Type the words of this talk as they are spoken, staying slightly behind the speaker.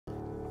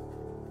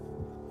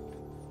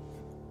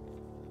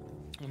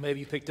Maybe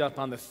you picked up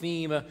on the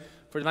theme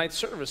for tonight's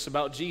service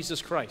about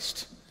Jesus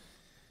Christ.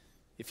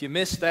 If you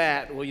missed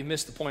that, well, you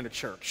missed the point of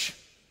church.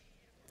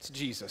 It's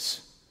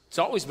Jesus. It's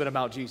always been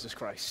about Jesus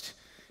Christ.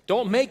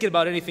 Don't make it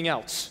about anything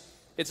else.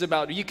 It's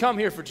about, you come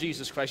here for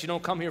Jesus Christ. You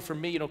don't come here for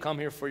me. You don't come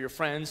here for your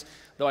friends,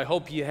 though I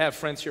hope you have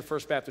friends here at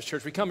First Baptist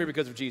Church. We come here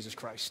because of Jesus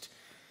Christ.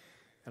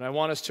 And I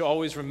want us to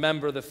always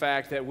remember the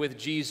fact that with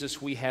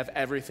Jesus we have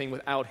everything.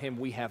 Without him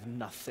we have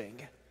nothing.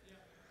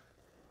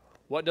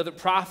 What doth it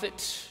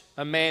profit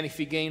a man if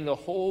he gain the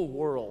whole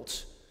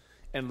world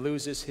and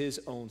loses his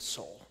own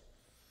soul?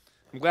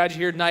 I'm glad you're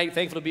here tonight.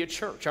 Thankful to be at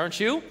church, aren't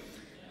you?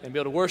 And be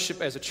able to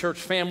worship as a church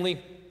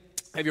family.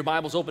 Have your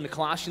Bibles open to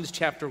Colossians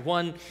chapter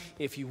 1,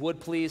 if you would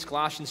please.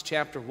 Colossians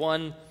chapter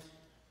 1.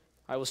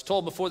 I was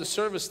told before the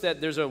service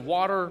that there's a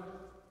water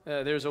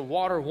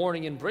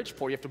warning in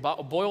Bridgeport. You have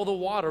to boil the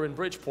water in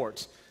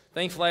Bridgeport.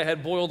 Thankfully, I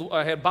had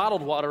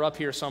bottled water up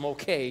here, so I'm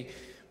okay.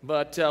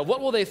 But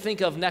what will they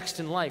think of next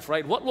in life,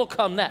 right? What will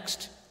come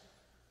next?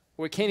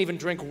 We can't even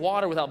drink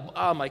water without,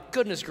 oh my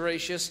goodness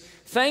gracious.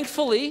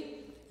 Thankfully,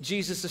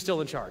 Jesus is still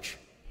in charge.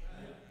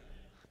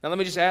 Now let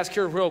me just ask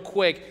here real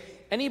quick.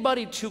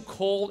 Anybody too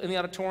cold in the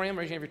auditorium?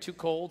 Raise your hand if you're too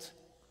cold.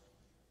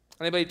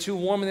 Anybody too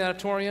warm in the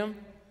auditorium?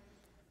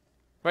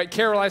 Right,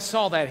 Carol, I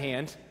saw that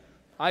hand.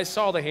 I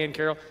saw the hand,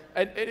 Carol.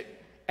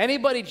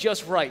 Anybody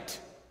just right?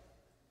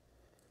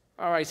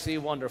 All right, see,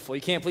 wonderful.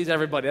 You can't please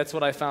everybody. That's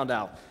what I found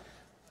out.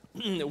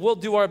 We'll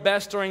do our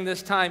best during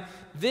this time.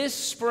 This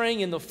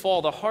spring and the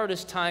fall, the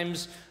hardest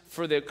times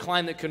for the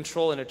climate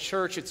control in a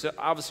church. It's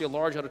obviously a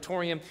large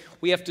auditorium.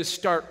 We have to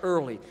start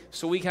early,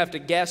 so we have to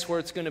guess where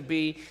it's going to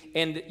be.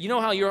 And you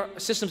know how your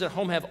systems at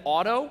home have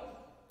auto,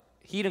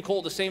 heat and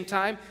cold at the same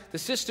time? The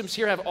systems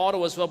here have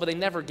auto as well, but they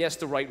never guess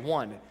the right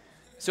one.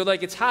 So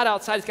like it's hot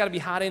outside, it's got to be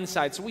hot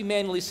inside. So we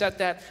manually set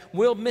that.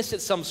 We'll miss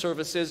it some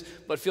services,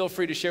 but feel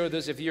free to share with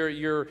us if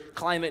your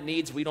climate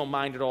needs. We don't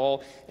mind at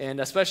all.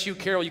 And especially you,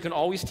 Carol, you can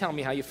always tell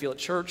me how you feel at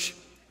church.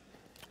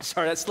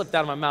 Sorry, that slipped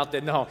out of my mouth there.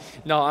 No,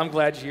 I'm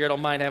glad you're here. I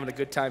don't mind having a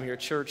good time here at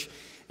church.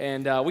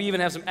 And we even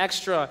have some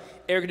extra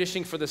air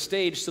conditioning for the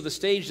stage, so the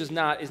stage is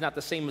not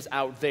the same as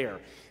out there.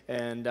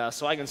 And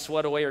so I can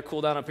sweat away or cool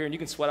down up here, and you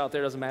can sweat out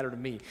there. It doesn't matter to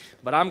me.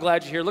 But I'm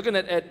glad you're here. Looking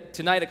at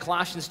tonight at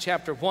Colossians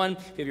chapter 1. If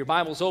you have your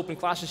Bibles open,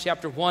 Colossians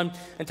chapter 1,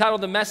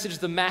 entitled The Message,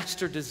 The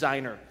Master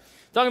Designer.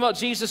 Talking about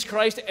Jesus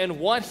Christ and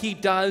what he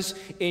does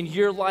in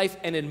your life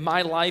and in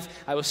my life.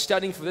 I was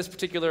studying for this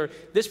particular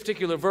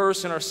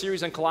verse in our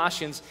series on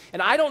Colossians,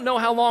 and I don't know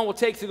how long it will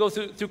take to go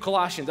through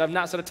Colossians. I've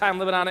not set a time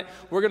limit on it.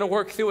 We're going to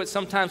work through it,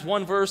 sometimes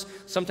one verse,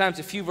 sometimes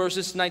a few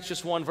verses. Tonight's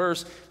just one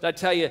verse. But I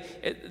tell you,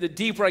 the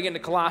deeper I get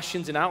into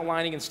Colossians and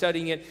outlining and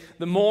studying it,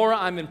 the more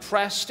I'm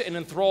impressed and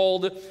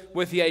enthralled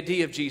with the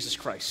idea of Jesus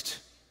Christ.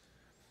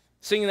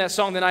 Singing that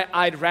song tonight,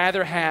 I'd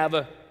rather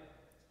have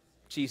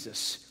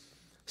Jesus.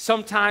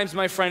 Sometimes,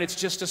 my friend, it's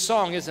just a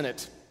song, isn't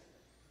it?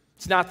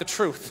 It's not the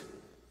truth.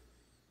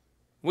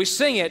 We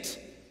sing it,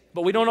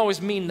 but we don't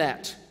always mean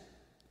that.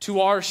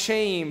 To our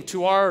shame,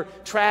 to our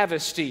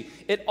travesty,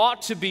 it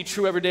ought to be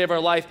true every day of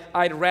our life.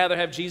 I'd rather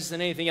have Jesus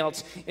than anything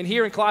else. And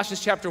here in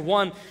Colossians chapter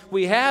 1,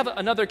 we have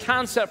another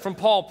concept from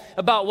Paul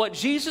about what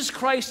Jesus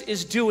Christ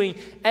is doing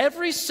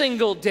every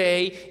single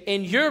day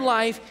in your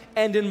life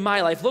and in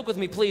my life. Look with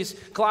me, please.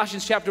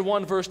 Colossians chapter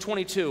 1, verse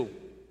 22.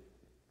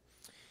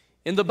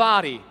 In the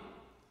body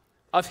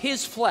of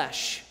his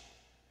flesh,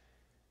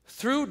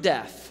 through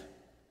death,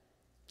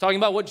 talking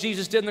about what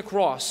Jesus did on the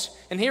cross.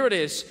 And here it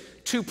is,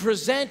 to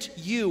present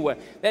you,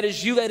 that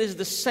is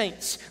the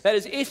saints. That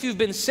is, if you've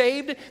been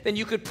saved, then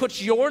you could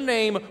put your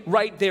name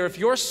right there. If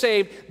you're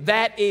saved,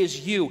 that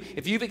is you.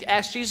 If you've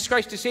asked Jesus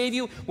Christ to save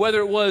you,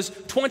 whether it was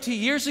 20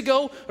 years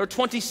ago or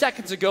 20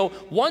 seconds ago,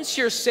 once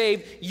you're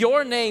saved,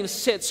 your name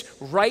sits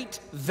right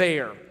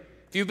there.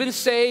 If you've been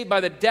saved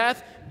by the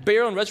death,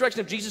 burial, and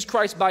resurrection of Jesus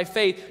Christ by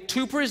faith,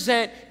 to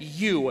present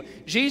you.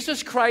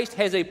 Jesus Christ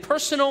has a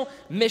personal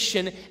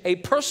mission, a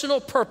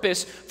personal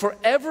purpose for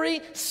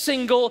every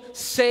single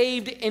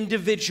saved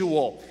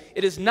individual.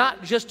 It is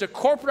not just a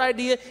corporate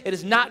idea. It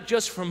is not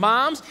just for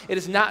moms. It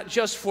is not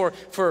just for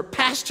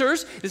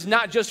pastors. It is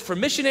not just for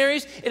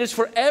missionaries. It is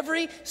for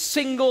every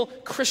single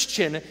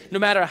Christian, no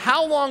matter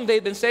how long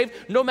they've been saved,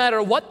 no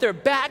matter what their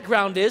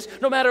background is,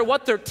 no matter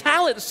what their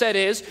talent set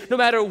is, no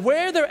matter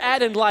where they're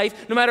at in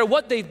life, no matter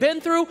what they've been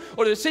through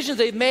or the decisions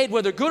they've made,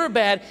 whether good or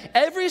bad,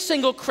 every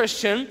single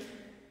Christian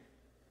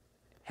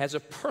has a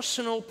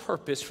personal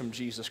purpose from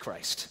Jesus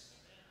Christ.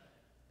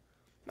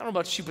 I don't know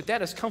about you, but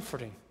that is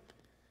comforting.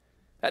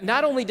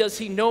 Not only does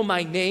he know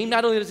my name,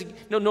 not only does he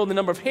know the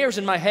number of hairs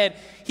in my head,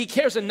 he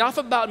cares enough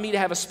about me to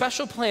have a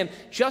special plan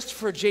just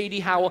for JD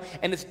Howell,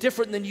 and it's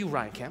different than you,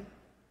 Ryan Kemp.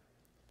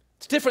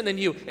 It's different than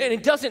you. And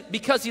it doesn't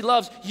because he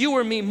loves you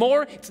or me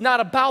more. It's not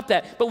about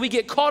that. But we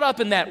get caught up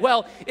in that.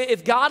 Well,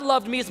 if God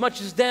loved me as much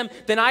as them,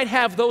 then I'd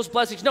have those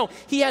blessings. No,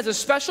 he has a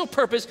special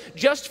purpose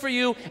just for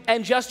you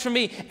and just for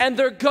me. And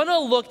they're going to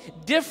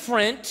look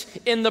different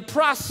in the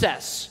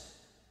process.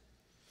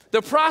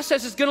 The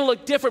process is going to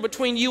look different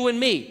between you and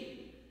me.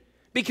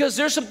 Because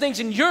there's some things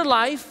in your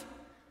life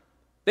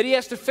that he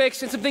has to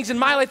fix and some things in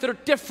my life that are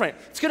different.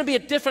 It's going to be a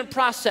different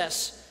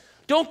process.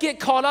 Don't get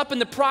caught up in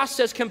the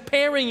process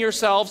comparing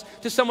yourselves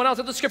to someone else.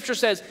 As the scripture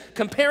says,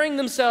 comparing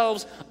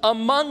themselves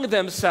among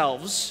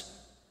themselves,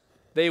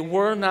 they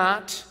were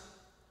not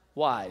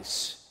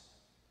wise.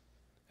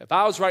 If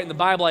I was writing the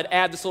Bible, I'd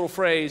add this little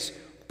phrase,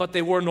 but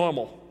they were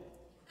normal.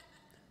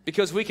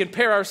 Because we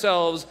compare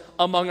ourselves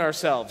among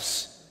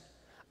ourselves.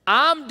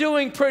 I'm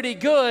doing pretty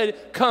good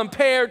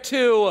compared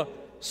to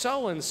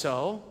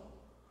so-and-so.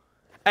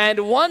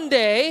 And one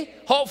day,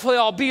 hopefully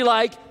I'll be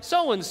like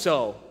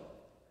so-and-so.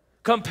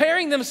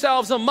 Comparing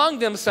themselves among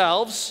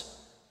themselves,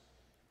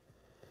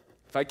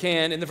 if I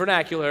can, in the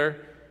vernacular,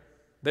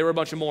 they were a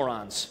bunch of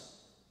morons.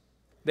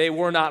 They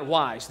were not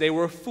wise. They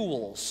were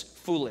fools,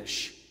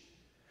 foolish.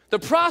 The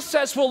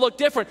process will look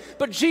different,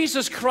 but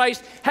Jesus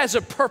Christ has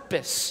a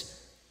purpose.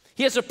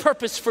 He has a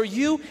purpose for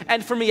you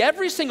and for me.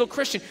 Every single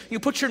Christian, you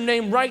put your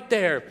name right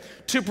there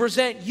to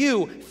present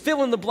you,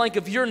 fill in the blank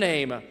of your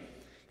name.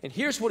 And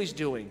here's what he's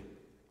doing.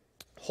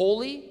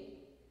 Holy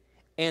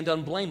and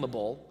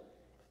unblameable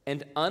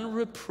and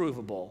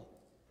unreprovable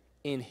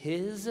in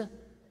his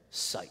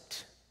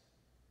sight.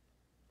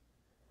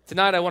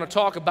 Tonight I want to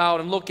talk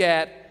about and look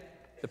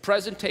at the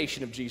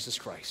presentation of Jesus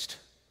Christ.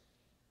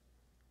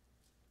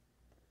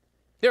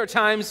 There are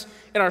times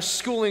in our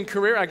schooling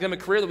career,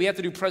 academic career, that we have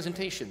to do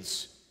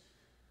presentations.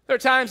 There are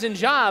times in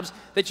jobs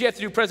that you have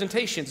to do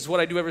presentations. It's what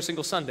I do every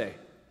single Sunday.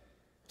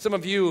 Some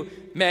of you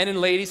men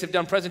and ladies have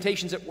done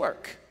presentations at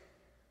work.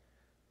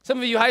 Some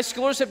of you high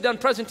schoolers have done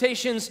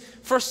presentations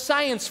for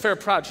science fair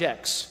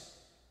projects.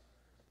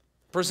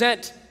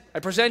 I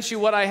present you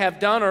what I have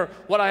done or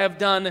what I have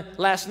done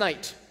last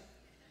night.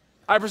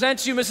 I present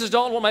to you, Mrs.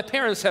 Dalton, what my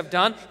parents have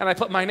done, and I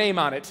put my name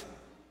on it,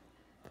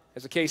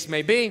 as the case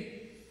may be.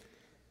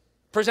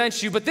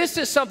 Present you, but this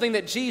is something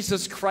that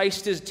Jesus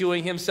Christ is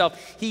doing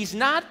himself. He's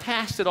not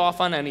passed it off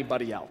on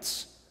anybody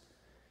else.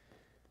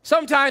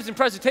 Sometimes in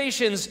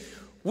presentations,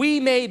 we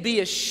may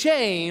be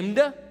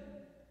ashamed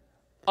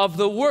of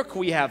the work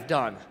we have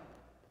done.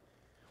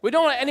 We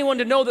don't want anyone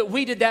to know that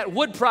we did that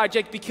wood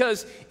project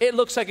because it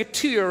looks like a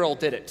 2-year-old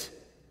did it.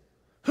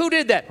 Who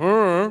did that?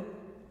 Who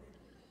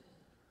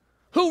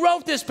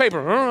wrote this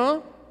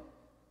paper?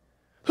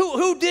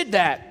 Who did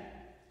that?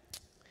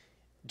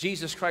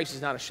 Jesus Christ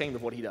is not ashamed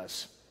of what he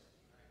does.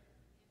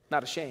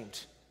 Not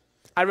ashamed.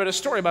 I read a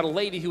story about a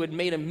lady who had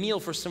made a meal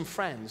for some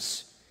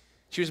friends.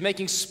 She was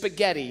making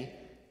spaghetti.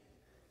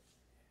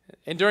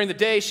 And during the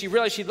day, she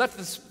realized she'd left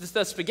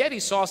the spaghetti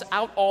sauce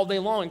out all day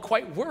long and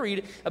quite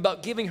worried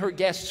about giving her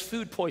guests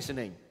food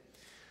poisoning.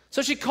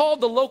 So she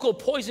called the local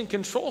poison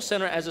control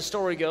center, as the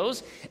story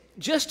goes,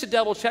 just to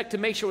double check to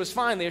make sure it was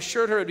fine. They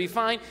assured her it would be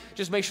fine.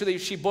 Just make sure that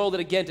she boiled it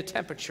again to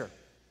temperature.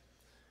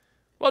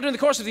 Well, during the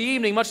course of the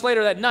evening, much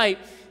later that night,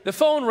 the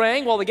phone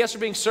rang while the guests were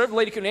being served. The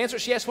lady couldn't answer.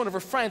 She asked one of her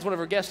friends, one of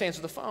her guests, to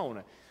answer the phone.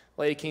 The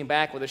lady came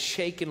back with a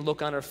shaken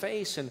look on her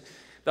face, and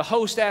the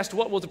host asked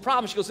what was the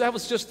problem. She goes, that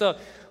was just the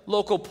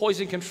local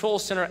poison control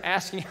center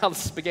asking how the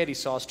spaghetti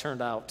sauce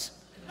turned out.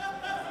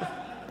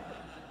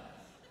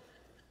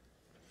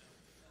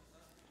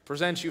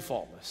 Presents you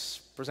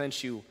faultless,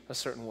 presents you a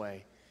certain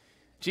way.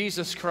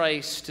 Jesus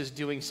Christ is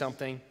doing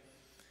something.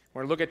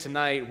 We're going to look at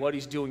tonight what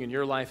he's doing in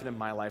your life and in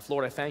my life.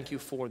 Lord, I thank you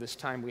for this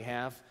time we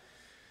have.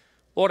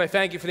 Lord, I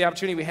thank you for the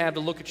opportunity we have to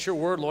look at your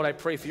word. Lord, I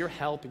pray for your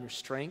help and your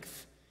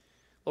strength.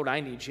 Lord, I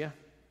need you.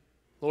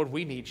 Lord,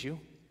 we need you.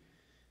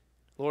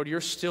 Lord,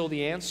 you're still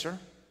the answer.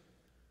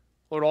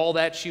 Lord, all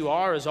that you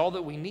are is all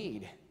that we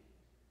need.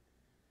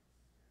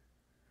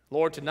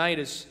 Lord, tonight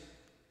as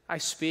I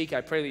speak, I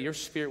pray that your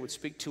Spirit would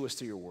speak to us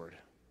through your word.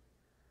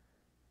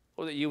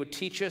 Lord, that you would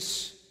teach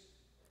us,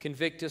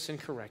 convict us, and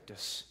correct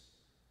us.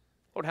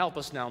 Lord, help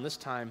us now in this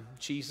time. In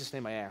Jesus'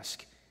 name I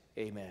ask,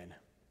 amen.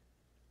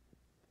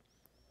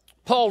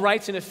 Paul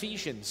writes in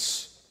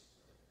Ephesians,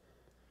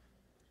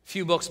 a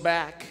few books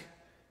back,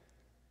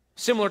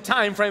 similar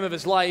time frame of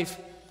his life.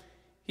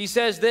 He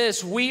says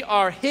this, we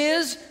are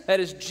his, that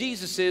is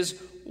Jesus'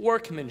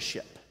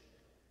 workmanship.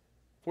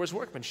 We're his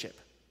workmanship.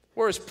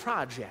 We're his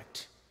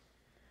project.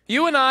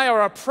 You and I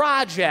are a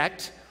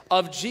project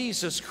of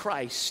Jesus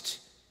Christ.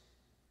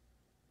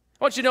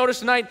 I want you to notice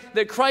tonight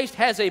that Christ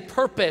has a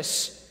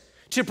purpose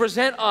to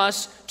present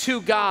us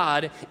to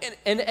God,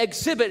 an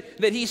exhibit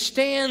that he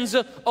stands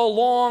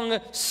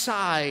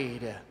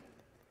alongside.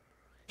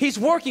 He's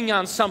working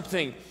on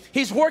something.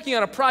 He's working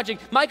on a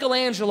project.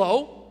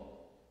 Michelangelo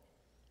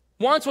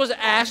once was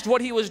asked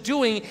what he was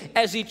doing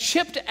as he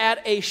chipped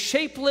at a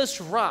shapeless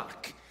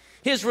rock.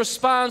 His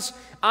response,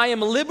 I am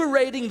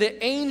liberating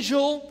the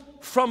angel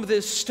from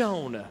this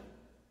stone.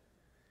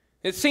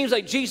 It seems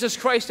like Jesus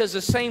Christ does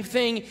the same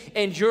thing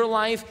in your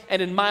life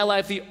and in my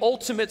life, the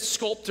ultimate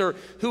sculptor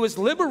who is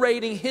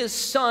liberating his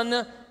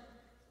son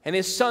and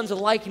his son's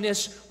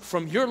likeness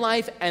from your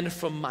life and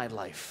from my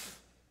life.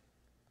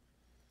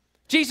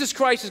 Jesus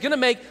Christ is going to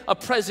make a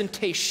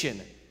presentation.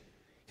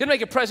 He's going to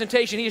make a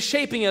presentation. He is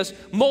shaping us,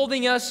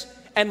 molding us,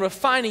 and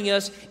refining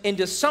us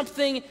into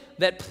something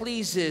that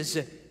pleases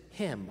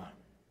him.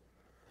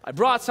 I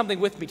brought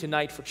something with me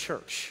tonight for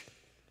church.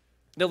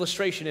 An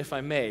illustration, if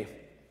I may.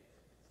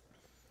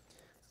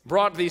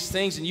 Brought these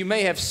things, and you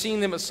may have seen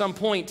them at some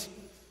point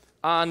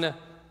on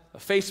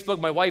Facebook.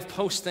 My wife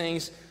posts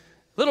things. A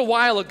little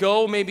while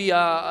ago, maybe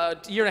a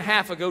year and a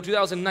half ago,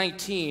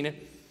 2019,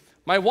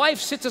 my wife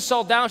sits us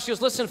all down. She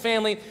goes, listen,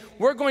 family,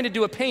 we're going to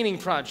do a painting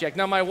project.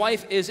 Now, my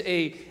wife is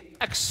an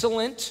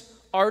excellent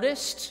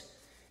artist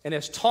and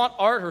has taught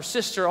art. Her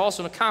sister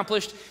also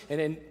accomplished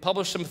and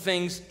published some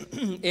things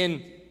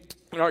in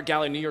an art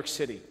gallery in New York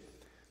City.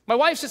 My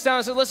wife sits down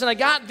and says, listen, I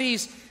have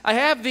these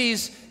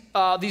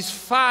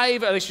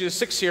 5, actually there's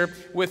 6 here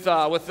with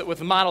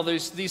the model.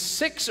 There's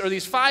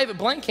these 5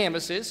 blank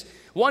canvases,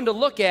 one to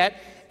look at,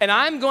 and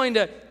I'm going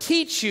to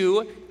teach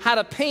you how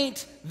to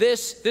paint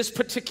this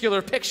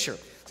particular picture.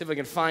 See if I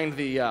can find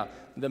the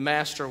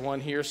master one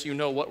here so you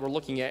know what we're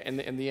looking at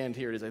in the end.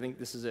 Here it is. I think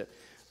this is it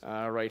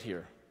right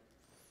here.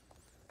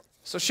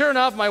 So sure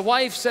enough, my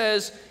wife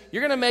says,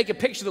 you're going to make a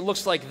picture that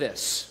looks like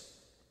this.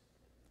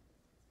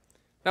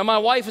 Now, my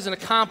wife is an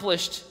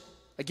accomplished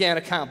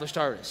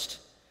artist.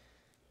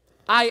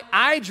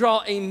 I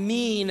draw a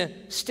mean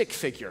stick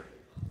figure.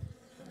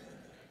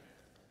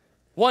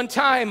 One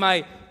time,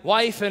 my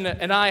wife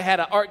and I had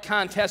an art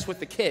contest with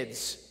the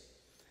kids.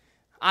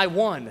 I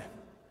won.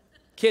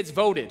 Kids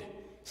voted.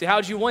 Say,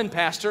 how'd you win,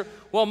 Pastor?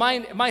 Well,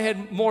 mine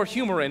had more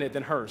humor in it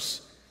than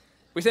hers.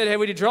 We said, hey,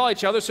 would you draw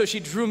each other? So she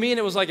drew me, and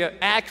it was like an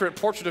accurate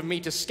portrait of me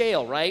to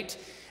scale, right?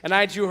 And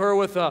I drew her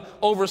with an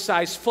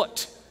oversized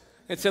foot.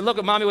 And said, look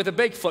at mommy with a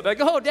big foot. Like,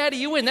 oh, Daddy,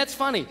 you win. That's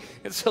funny.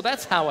 And so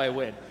that's how I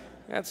win.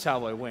 That's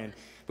how I win.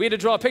 We had to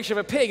draw a picture of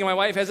a pig, and my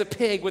wife has a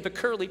pig with a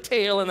curly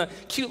tail and the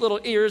cute little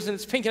ears, and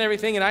it's pink and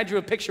everything, and I drew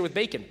a picture with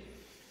bacon.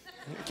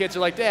 The kids are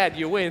like, Dad,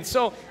 you win.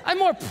 So I'm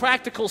more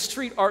practical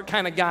street art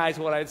kind of guy is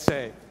what I'd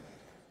say.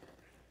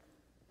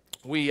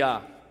 We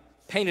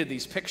painted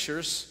these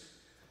pictures.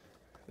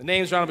 The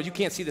names are on them, but you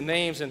can't see the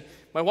names. And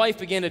my wife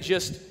began to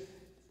just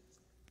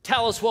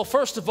tell us, well,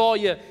 first of all,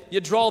 you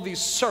draw these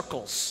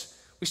circles.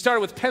 We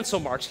started with pencil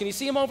marks. Can you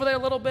see them over there a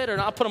little bit? Or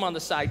I'll put them on the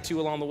side, too,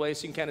 along the way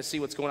so you can kind of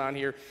see what's going on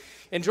here.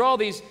 And draw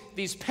these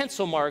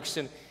pencil marks.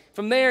 And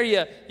from there,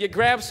 you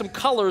grab some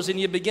colors and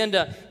you begin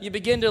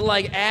to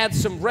like add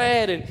some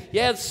red, and you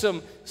add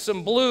some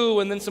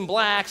blue, and then some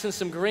blacks and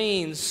some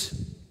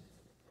greens.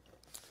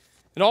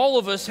 And all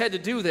of us had to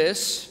do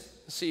this.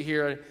 Let's see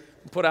here,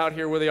 I put out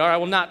here where they are. I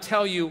will not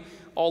tell you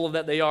all of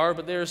that they are,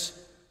 but there's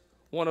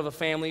one of the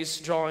family's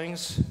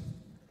drawings.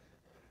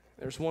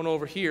 There's one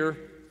over here.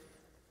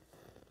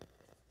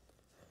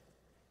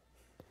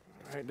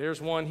 All right,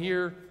 there's one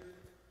here.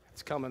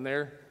 It's coming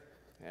there.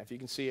 Yeah, if you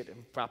can see it,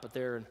 and prop it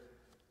there. And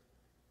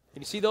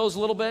can you see those a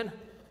little bit?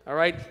 All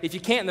right. If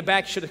you can't in the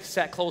back, you should have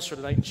sat closer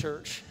tonight in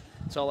church.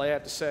 That's all I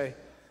have to say.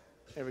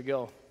 There we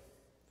go.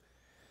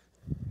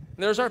 And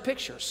there's our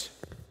pictures.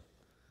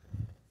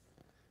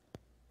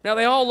 Now,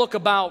 they all look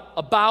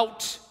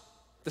about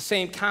the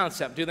same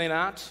concept, do they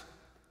not?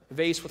 A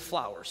vase with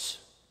flowers.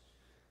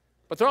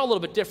 But they're all a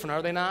little bit different,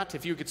 are they not?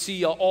 If you could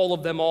see all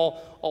of them,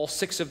 all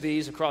 6 of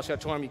these across the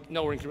auditorium, you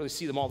know where you can really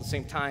see them all at the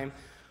same time.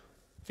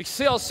 If you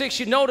see all 6,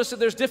 you notice that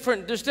there's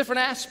different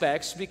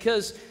aspects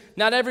because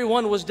not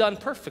everyone was done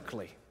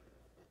perfectly.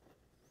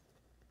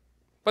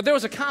 But there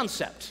was a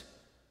concept.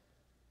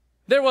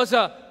 There was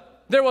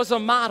a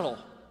model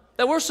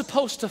that we're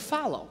supposed to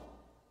follow,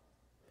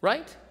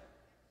 right?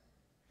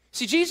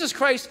 See, Jesus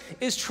Christ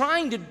is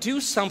trying to do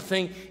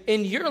something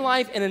in your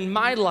life and in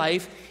my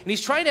life, and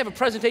he's trying to have a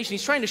presentation.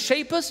 He's trying to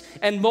shape us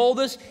and mold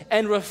us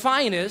and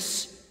refine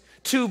us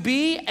to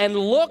be and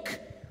look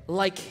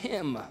like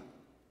him.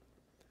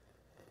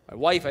 My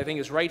wife, I think,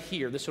 is right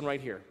here, this one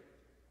right here.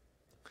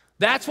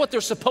 That's what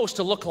they're supposed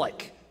to look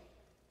like.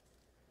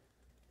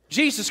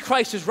 Jesus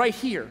Christ is right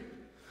here.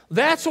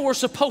 That's what we're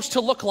supposed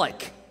to look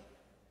like.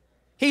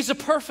 He's a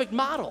perfect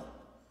model.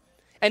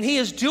 And he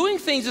is doing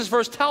things, this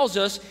verse tells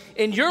us,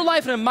 in your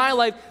life and in my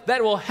life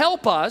that will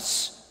help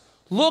us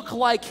look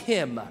like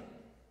him. I'm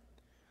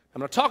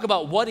going to talk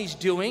about what he's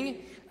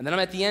doing, and then I'm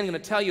at the end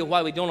going to tell you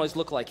why we don't always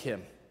look like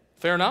him.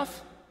 Fair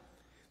enough?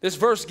 This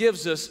verse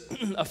gives us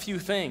a few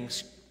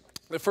things.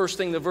 The first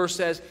thing the verse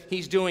says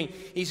he's doing,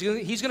 he's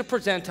going to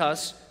present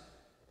us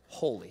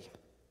holy.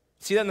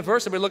 See that in the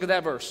verse? Everybody look at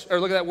that verse, or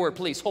look at that word,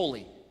 please,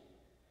 holy.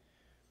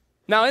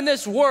 Now, in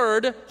this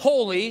word,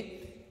 holy,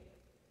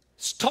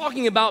 it's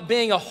talking about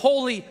being a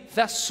holy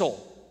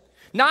vessel.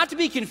 Not to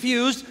be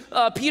confused,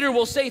 Peter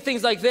will say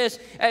things like this,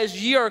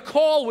 as ye are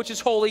called, which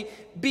is holy,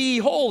 be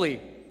holy.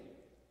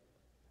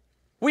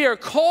 We are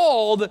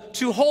called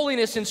to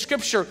holiness in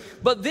Scripture,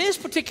 but this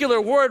particular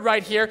word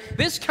right here,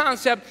 this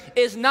concept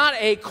is not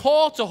a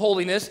call to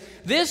holiness.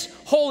 This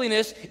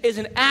holiness is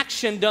an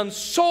action done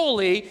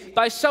solely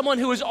by someone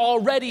who is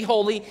already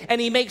holy, and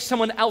he makes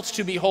someone else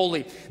to be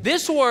holy.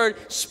 This word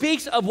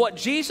speaks of what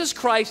Jesus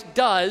Christ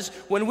does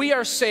when we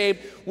are saved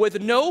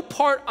with no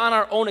part on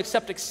our own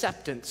except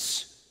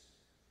acceptance.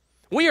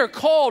 We are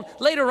called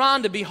later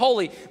on to be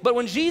holy. But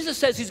when Jesus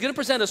says he's going to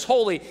present us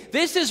holy,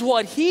 this is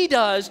what he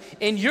does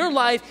in your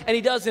life and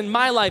he does in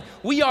my life.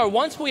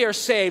 Once we are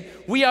saved,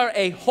 we are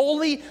a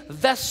holy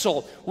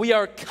vessel. We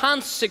are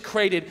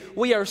consecrated.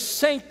 We are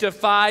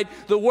sanctified.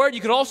 The word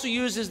you could also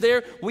use is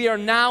there, we are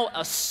now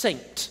a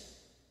saint.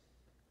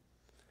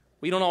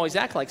 We don't always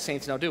act like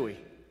saints now, do we?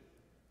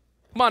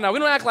 Come on now, we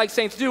don't act like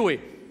saints, do we?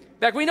 In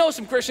fact, we know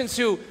some Christians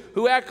who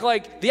act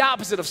like the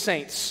opposite of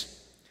saints.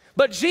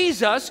 But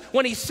Jesus,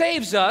 when he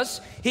saves us,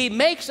 he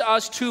makes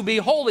us to be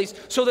holy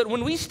so that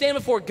when we stand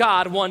before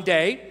God one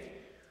day,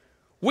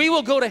 we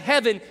will go to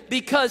heaven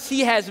because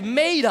he has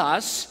made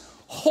us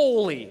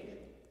holy.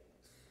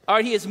 All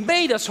right, he has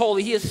made us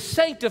holy. He has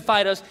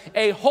sanctified us,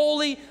 a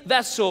holy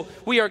vessel.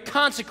 We are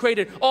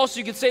consecrated. Also,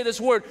 you can say this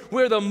word,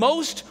 we're the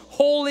most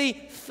holy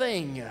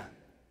thing.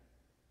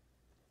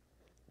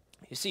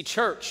 You see,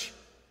 church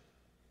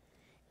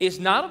is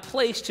not a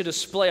place to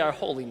display our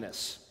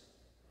holiness.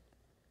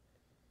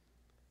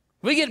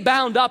 We get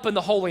bound up in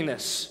the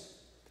holiness.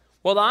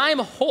 Well, I'm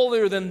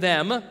holier than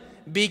them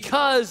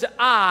because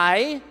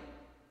I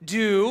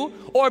do,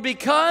 or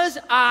because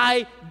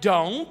I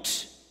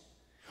don't,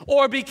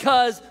 or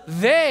because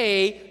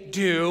they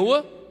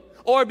do,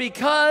 or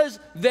because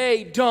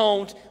they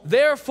don't.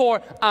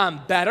 Therefore,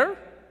 I'm better,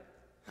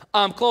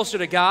 I'm closer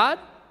to God,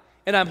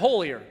 and I'm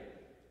holier.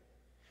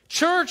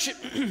 Church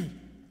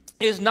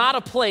is not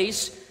a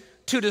place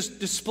to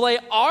display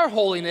our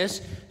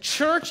holiness.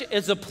 Church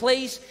is a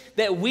place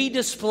that we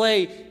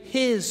display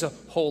his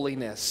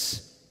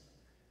holiness.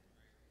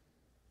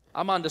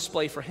 I'm on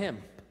display for him.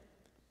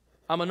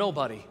 I'm a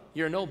nobody.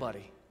 You're a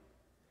nobody.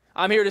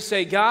 I'm here to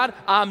say, God,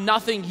 I'm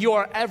nothing.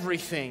 You're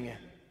everything.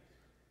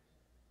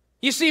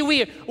 You see,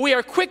 we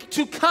are quick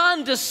to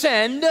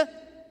condescend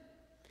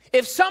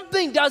if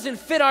something doesn't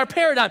fit our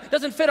paradigm,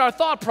 doesn't fit our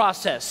thought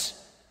process.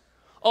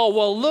 Oh,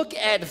 well, look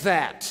at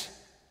that.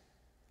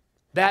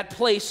 That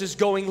place is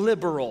going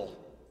liberal.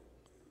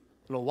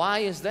 Well, why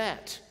is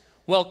that?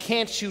 Well,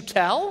 can't you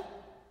tell?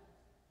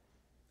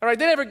 All right,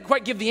 they never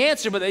quite give the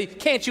answer, but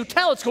can't you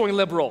tell it's going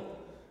liberal?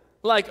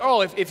 Like,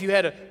 oh, if you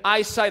had an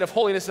eyesight of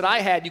holiness that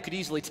I had, you could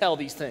easily tell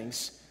these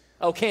things.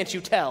 Oh, can't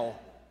you tell?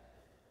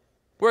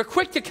 We're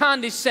quick to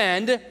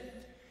condescend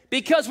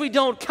because we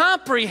don't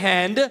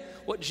comprehend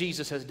what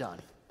Jesus has done.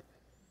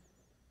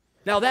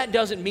 Now, that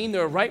doesn't mean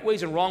there are right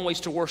ways and wrong ways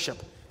to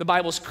worship. The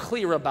Bible's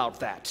clear about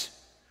that.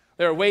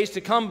 There are ways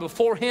to come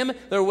before him.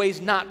 There are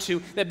ways not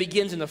to. That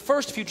begins in the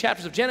first few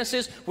chapters of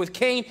Genesis with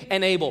Cain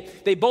and Abel.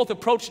 They both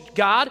approached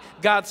God.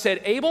 God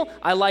said, Abel,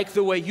 I like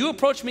the way you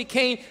approach me,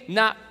 Cain.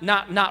 Not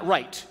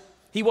right.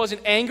 He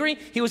wasn't angry.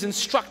 He was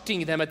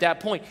instructing them at that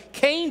point.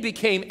 Cain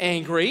became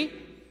angry,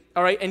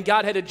 all right, and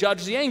God had to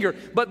judge the anger.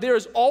 But there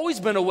has always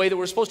been a way that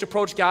we're supposed to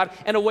approach God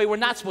and a way we're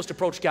not supposed to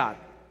approach God.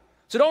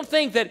 So don't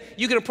think that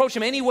you can approach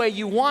him any way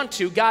you want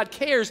to. God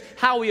cares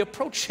how we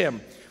approach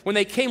him. When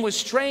they came with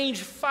strange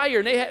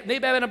fire,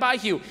 Nadab and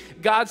Abihu,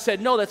 God said,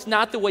 no, that's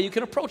not the way you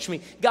can approach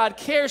me. God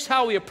cares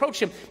how we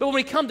approach him. But when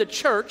we come to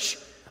church,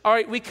 all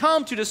right, we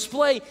come to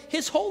display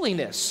his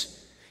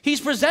holiness. He's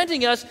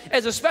presenting us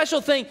as a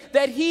special thing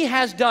that he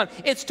has done.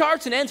 It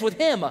starts and ends with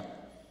him.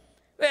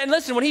 And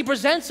listen, when he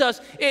presents us,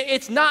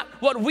 it's not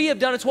what we have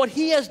done, it's what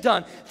he has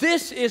done.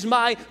 This is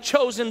my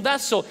chosen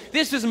vessel.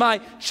 This is my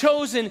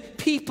chosen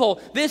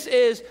people. This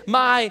is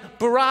my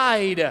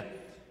bride.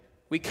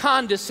 We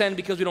condescend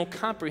because we don't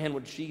comprehend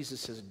what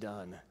Jesus has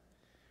done.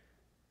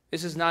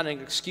 This is not an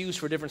excuse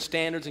for different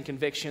standards and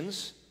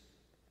convictions.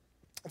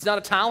 It's not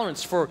a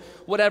tolerance for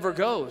whatever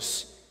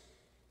goes.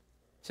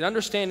 It's an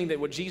understanding that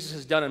what Jesus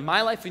has done in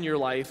my life and your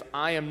life,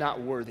 I am not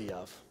worthy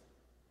of.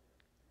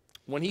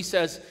 When he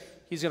says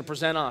he's going to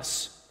present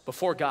us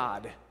before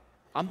God,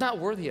 I'm not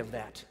worthy of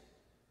that.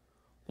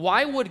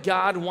 Why would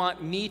God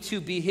want me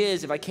to be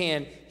his, if I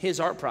can,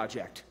 his art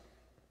project?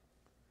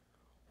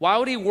 Why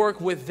would he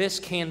work with this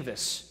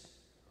canvas?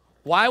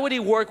 Why would he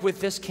work with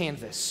this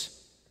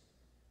canvas?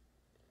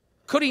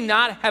 Could he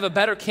not have a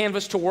better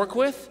canvas to work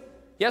with?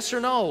 Yes or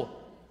no?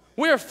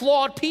 We are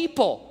flawed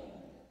people.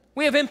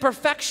 We have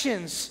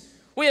imperfections.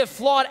 We have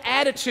flawed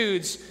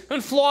attitudes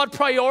and flawed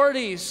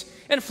priorities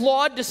and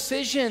flawed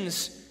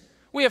decisions.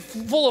 We are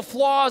full of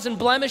flaws and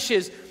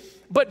blemishes.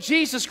 But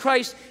Jesus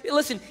Christ,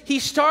 listen, he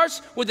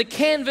starts with the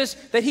canvas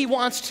that he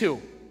wants to.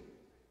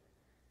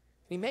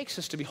 He makes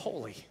us to be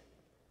holy.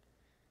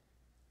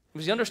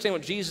 As you understand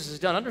what Jesus has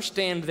done,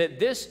 understand that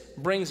this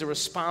brings a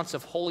response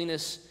of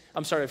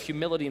of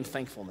humility and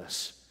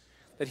thankfulness.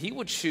 That he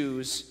would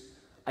choose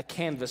a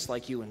canvas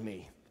like you and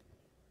me.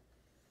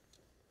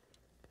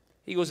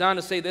 He goes on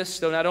to say this,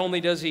 though, not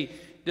only does he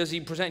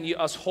present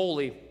us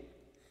holy,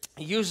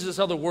 he uses this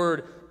other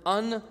word,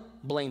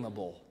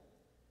 unblameable.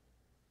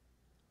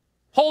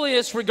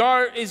 Holiness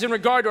is in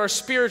regard to our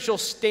spiritual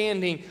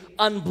standing.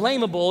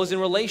 Unblameable is in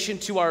relation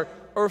to our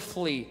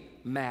earthly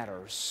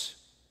matters.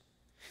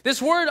 This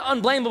word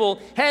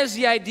unblameable has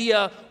the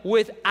idea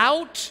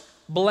without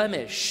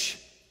blemish,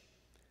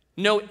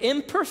 no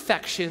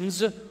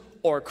imperfections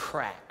or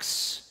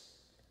cracks.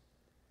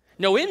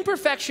 No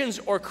imperfections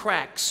or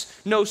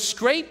cracks, no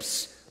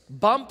scrapes,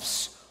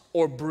 bumps,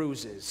 or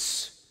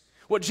bruises.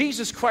 What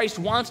Jesus Christ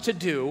wants to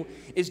do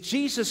is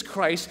Jesus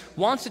Christ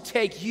wants to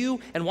take you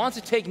and wants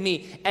to take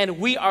me, and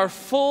we are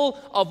full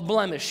of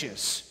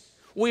blemishes.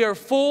 We are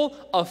full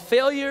of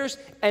failures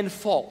and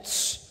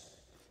faults.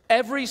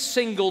 Every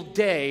single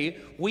day,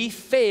 we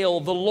fail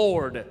the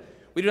Lord.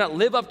 We do not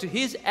live up to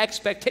His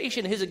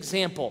expectation, His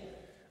example.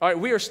 All right,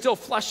 we are still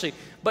fleshly.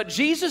 But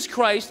Jesus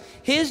Christ,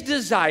 His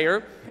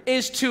desire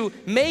is to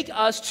make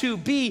us to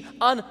be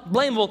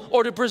unblameable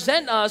or to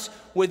present us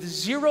with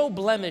zero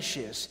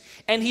blemishes.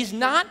 And He's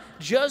not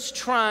just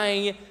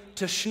trying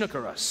to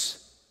snooker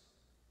us.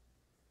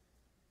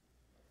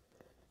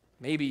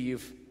 Maybe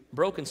you've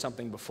broken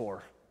something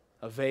before,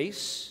 a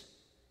vase,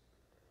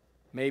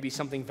 maybe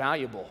something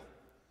valuable.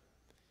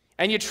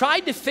 And you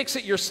tried to fix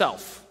it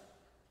yourself.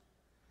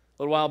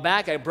 A little while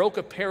back, I broke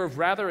a pair of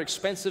rather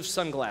expensive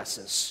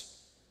sunglasses.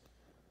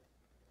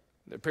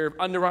 A pair of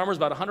Under Armours,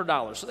 about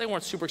 $100. So they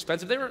weren't super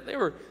expensive. They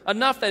were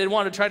enough that I didn't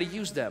want to try to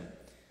use them.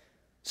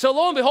 So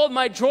lo and behold, in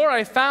my drawer,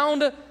 I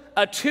found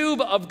a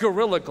tube of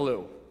Gorilla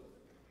Glue.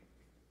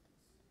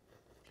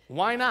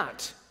 Why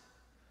not?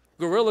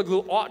 Gorilla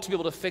Glue ought to be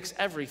able to fix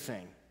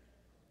everything.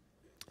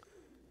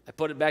 I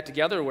put it back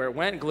together where it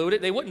went, glued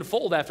it. They wouldn't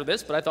fold after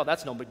this, but I thought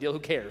that's no big deal. Who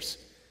cares?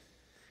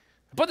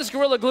 I put this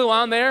Gorilla Glue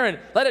on there and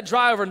let it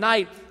dry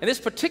overnight. And this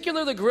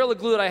particular the Gorilla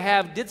Glue that I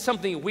have did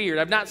something weird.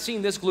 I've not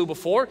seen this glue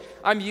before.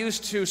 I'm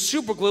used to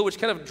super glue, which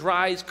kind of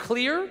dries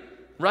clear,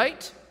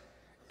 right?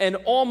 And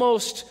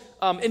almost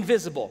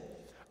invisible.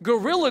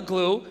 Gorilla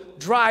Glue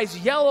dries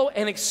yellow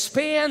and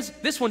expands,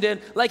 this one did,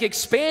 like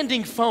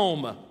expanding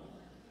foam.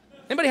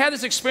 Anybody had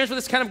this experience with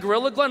this kind of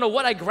Gorilla Glue? I don't know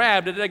what I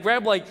grabbed. Did I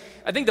grab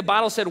I think the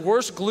bottle said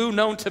worst glue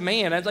known to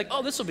man. I was like,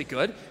 oh, this will be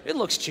good. It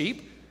looks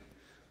cheap.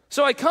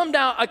 So I come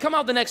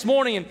out the next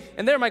morning,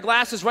 and there are my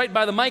glasses right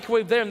by the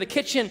microwave there in the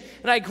kitchen,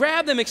 and I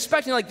grab them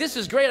expecting, like, this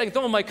is great, I can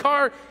throw them in my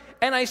car,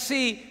 and I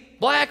see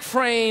black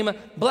frame,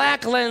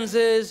 black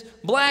lenses,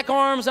 black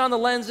arms on the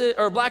lenses,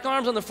 or black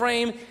arms on the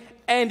frame,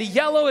 and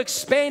yellow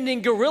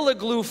expanding Gorilla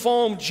Glue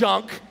foam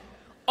junk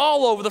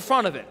all over the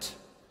front of it.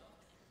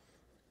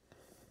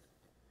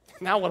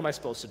 Now what am I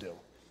supposed to do?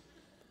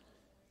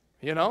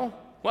 You know?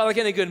 Well, like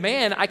any good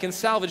man, I can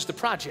salvage the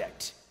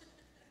project.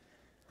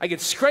 I could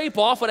scrape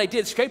off what I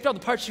did, scraped off the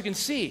parts you can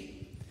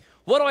see.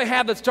 What do I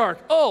have that's dark?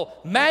 Oh,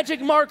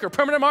 magic marker,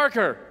 permanent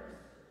marker.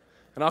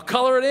 And I'll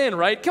color it in,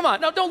 right? Come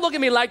on, no, don't look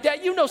at me like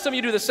that. You know some of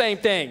you do the same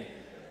thing.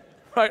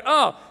 Right,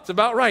 oh, it's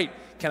about right.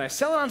 Can I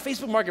sell it on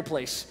Facebook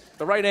Marketplace?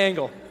 The right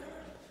angle?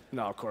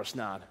 No, of course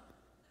not.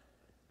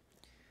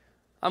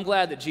 I'm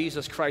glad that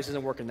Jesus Christ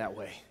isn't working that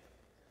way.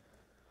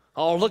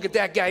 Oh, look at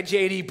that guy,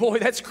 JD. Boy,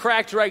 that's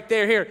cracked right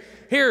there.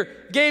 Here,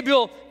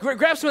 Gabriel,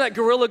 grab some of that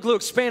Gorilla Glue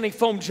expanding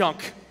foam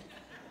junk.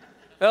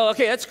 Oh,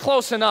 okay, that's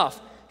close enough.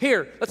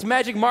 Here, let's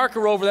magic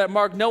marker over that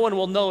mark. No one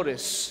will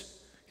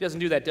notice. He doesn't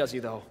do that, does he,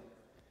 though?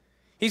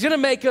 He's going to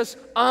make us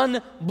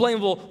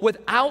unblameable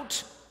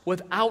without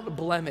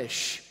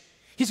blemish.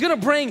 He's going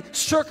to bring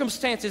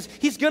circumstances.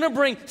 He's going to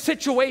bring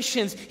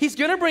situations. He's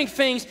going to bring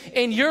things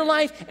in your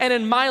life and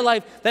in my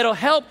life that'll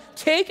help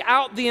take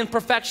out the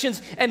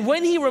imperfections. And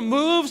when He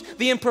removes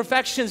the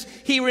imperfections,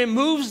 He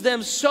removes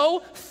them so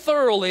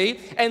thoroughly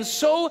and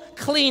so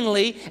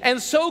cleanly and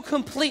so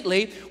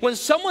completely, when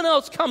someone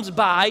else comes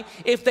by,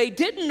 if they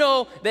didn't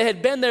know they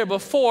had been there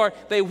before,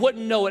 they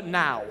wouldn't know it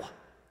now.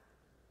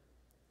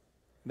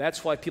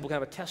 That's why people can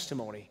have a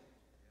testimony.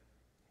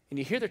 And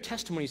you hear their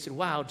testimony, you say,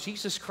 wow,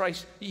 Jesus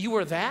Christ, you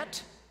were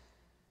that?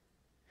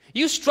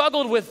 You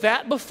struggled with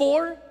that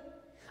before?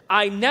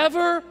 I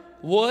never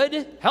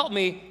would, help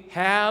me,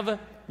 have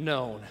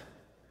known.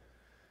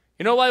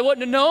 You know why I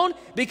wouldn't have known?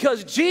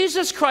 Because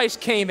Jesus Christ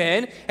came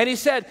in and He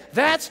said,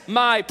 that's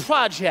my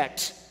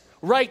project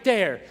right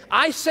there.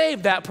 I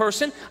saved that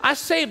person. I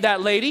saved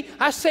that lady.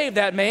 I saved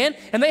that man.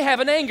 And they have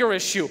an anger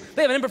issue.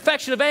 They have an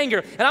imperfection of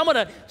anger. And I'm going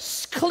to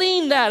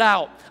clean that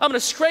out. I'm going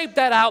to scrape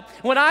that out.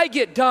 When I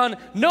get done,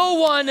 no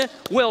one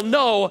will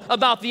know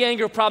about the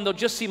anger problem. They'll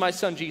just see my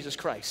son, Jesus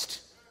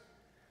Christ.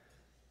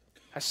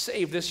 I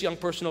saved this young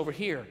person over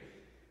here.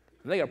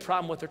 And they got a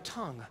problem with their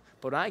tongue.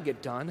 But when I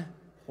get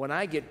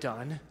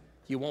done,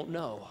 you won't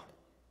know.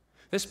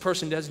 This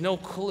person has no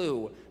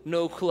clue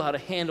how to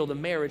handle the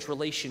marriage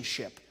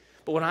relationship.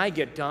 But when I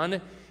get done,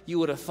 you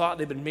would have thought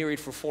they've been married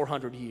for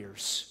 400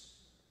 years.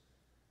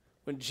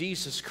 When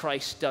Jesus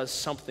Christ does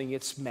something,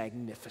 it's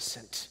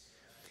magnificent.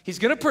 He's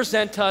going to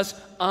present us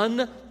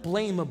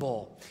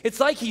unblameable. It's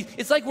like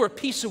we're a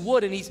piece of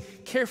wood and He's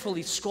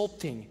carefully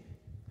sculpting,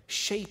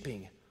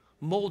 shaping,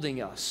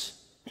 molding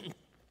us.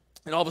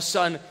 And all of a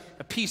sudden,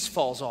 a piece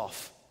falls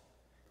off,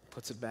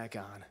 puts it back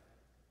on.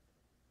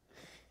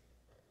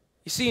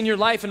 You see, in your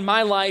life and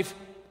my life,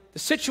 the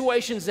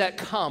situations that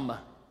come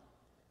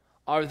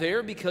are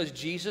there because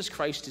Jesus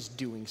Christ is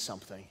doing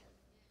something.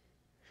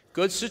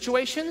 Good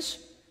situations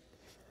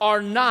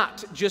are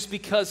not just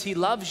because He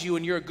loves you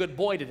and you're a good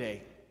boy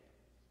today.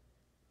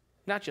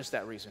 Not just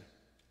that reason.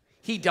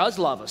 He does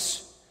love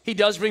us. He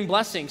does bring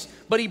blessings,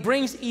 but he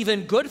brings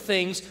even good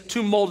things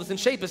to mold us and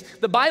shape us.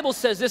 The Bible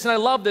says this, and I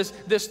love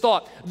this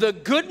thought. The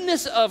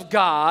goodness of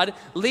God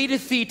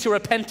leadeth thee to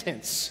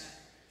repentance.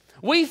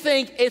 We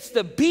think it's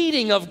the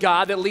beating of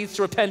God that leads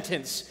to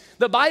repentance.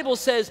 The Bible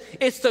says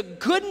it's the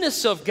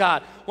goodness of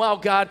God. Wow,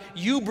 God,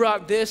 you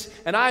brought this,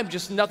 and I'm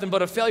just nothing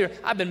but a failure.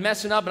 I've been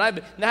messing up, and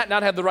I've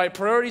not have the right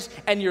priorities,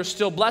 and you're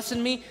still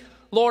blessing me.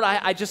 Lord,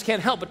 I just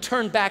can't help but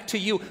turn back to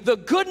you. The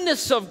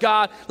goodness of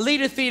God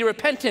leadeth thee to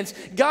repentance.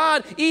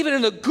 God, even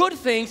in the good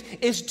things,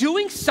 is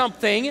doing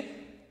something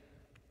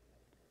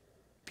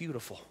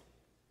beautiful.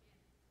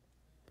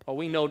 Well,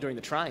 we know during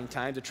the trying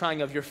times, the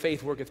trying of your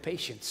faith worketh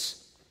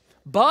patience.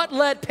 But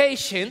let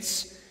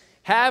patience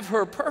have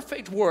her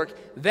perfect work,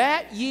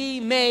 that ye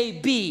may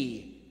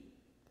be.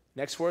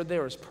 Next word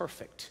there is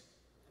perfect,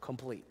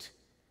 complete,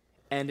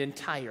 and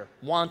entire,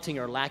 wanting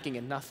or lacking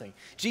in nothing.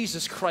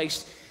 Jesus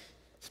Christ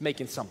is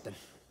making something.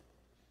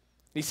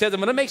 He says, I'm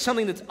going to make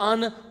something that's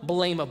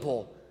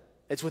unblameable.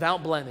 It's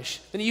without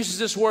blemish. Then he uses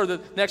this word, the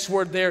next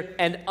word there,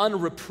 and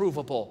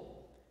unreprovable.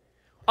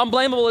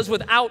 Unblameable is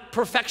without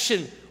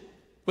perfection,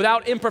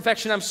 without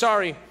imperfection,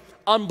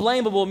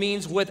 Unblameable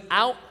means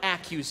without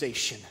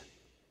accusation.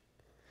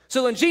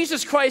 So when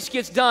Jesus Christ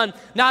gets done,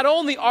 not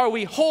only are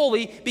we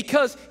holy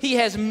because he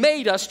has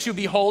made us to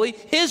be holy,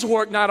 his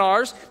work, not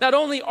ours. Not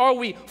only are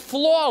we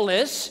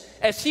flawless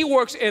as he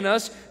works in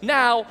us,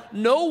 now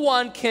no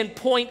one can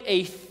point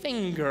a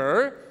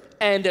finger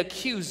and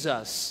accuse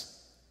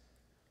us.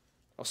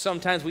 Well,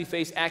 sometimes we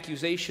face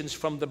accusations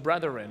from the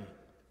brethren.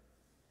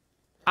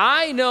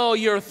 I know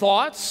your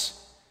thoughts.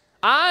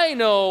 I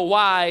know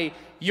why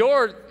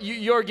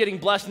you're getting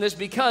blessed in this,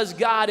 because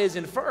God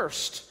isn't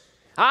first.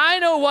 I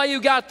know why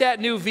you got that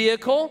new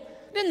vehicle.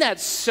 Isn't that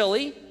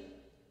silly?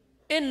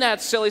 Isn't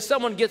that silly?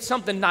 Someone gets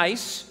something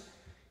nice.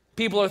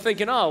 People are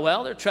thinking, oh,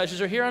 well, their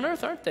treasures are here on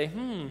earth, aren't they?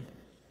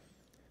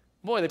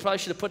 Boy, they probably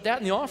should have put that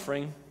in the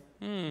offering.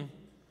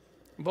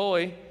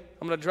 Boy,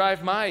 I'm going to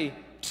drive my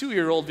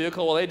 2-year-old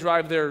vehicle while they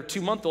drive their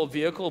 2-month-old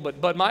vehicle,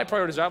 but my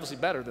priorities are obviously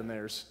better than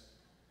theirs.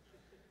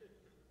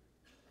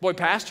 Boy,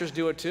 pastors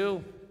do it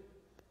too.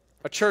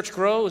 A church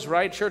grows,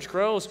 right? Church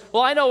grows.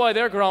 Well, I know why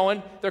they're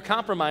growing. They're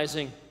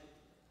compromising.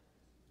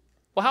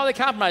 Well, how are they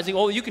compromising?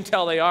 Oh, you can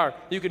tell they are.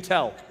 You can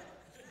tell.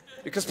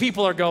 Because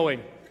people are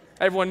going.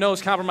 Everyone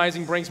knows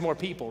compromising brings more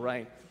people,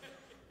 right?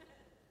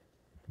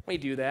 We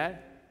do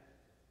that.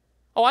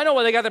 Oh, I know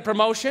why they got the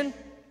promotion.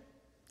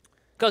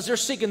 Because they're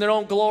seeking their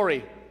own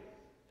glory.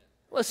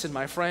 Listen,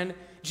 my friend,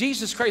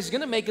 Jesus Christ is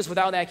going to make us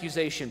without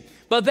accusation.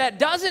 But that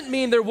doesn't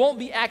mean there won't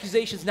be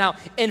accusations now.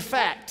 In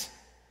fact,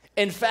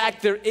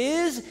 there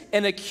is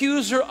an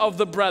accuser of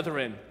the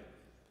brethren.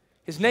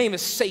 His name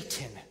is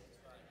Satan.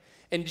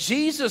 And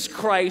Jesus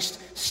Christ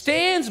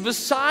stands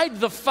beside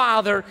the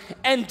Father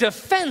and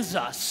defends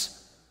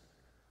us.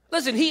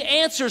 Listen, he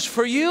answers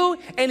for you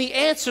and he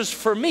answers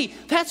for me.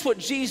 That's what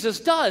Jesus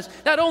does.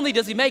 Not only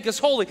does he make us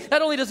holy,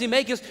 not only does he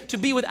make us to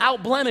be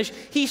without blemish,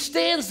 he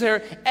stands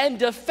there and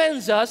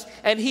defends us,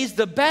 and he's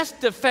the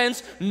best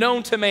defense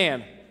known to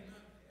man.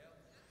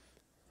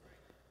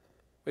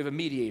 We have a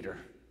mediator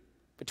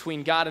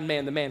between God and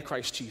man, the man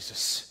Christ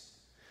Jesus.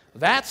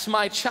 That's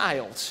my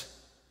child.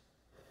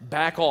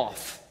 Back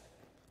off.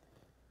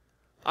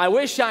 I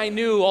wish I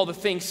knew all the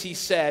things he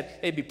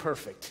said. They'd be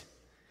perfect.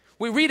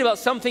 We read about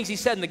some things he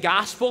said in the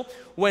gospel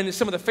when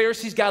some of the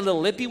Pharisees got a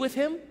little lippy with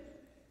him.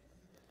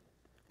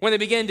 When they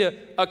began to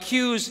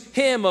accuse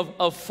him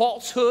of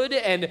falsehood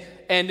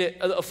and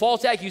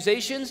false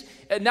accusations,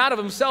 not of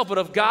himself but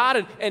of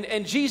God.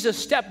 And Jesus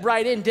stepped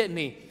right in, didn't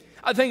he?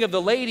 I think of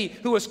the lady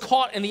who was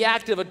caught in the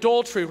act of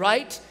adultery,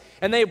 right?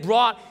 And they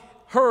brought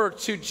her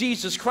to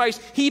Jesus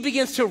Christ. He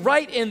begins to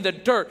write in the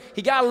dirt.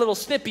 He got a little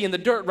snippy in the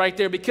dirt right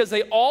there because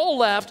they all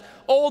left,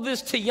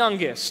 oldest to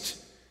youngest.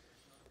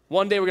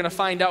 One day we're going to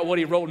find out what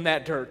he wrote in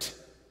that dirt.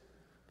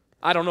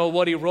 I don't know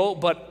what he wrote,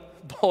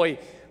 but boy,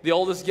 the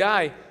oldest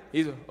guy,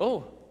 he's,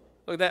 oh,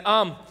 look at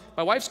that.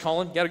 My wife's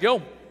calling, gotta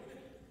go.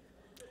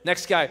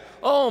 Next guy,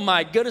 oh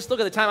my goodness, look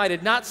at the time. I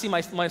did not see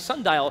my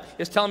sundial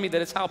is telling me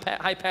that it's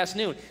high past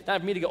noon.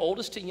 Time for me to go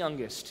oldest to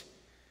youngest.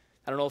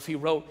 I don't know if he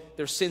wrote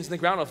their sins in the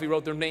ground, or if he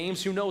wrote their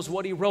names. Who knows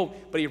what he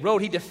wrote? But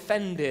he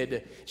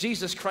defended.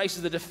 Jesus Christ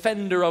is the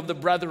defender of the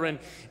brethren.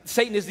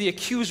 Satan is the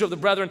accuser of the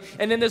brethren.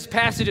 And in this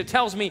passage, it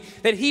tells me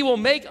that he will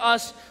make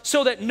us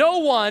so that no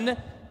one,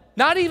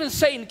 not even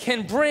Satan,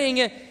 can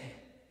bring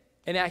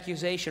an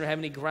accusation or have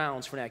any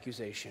grounds for an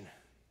accusation.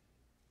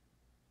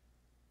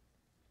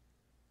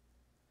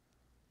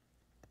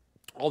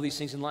 All these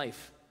things in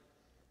life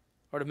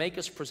are to make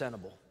us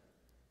presentable.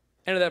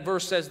 And that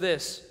verse says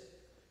this,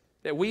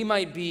 that we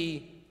might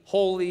be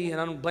holy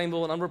and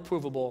unblameable and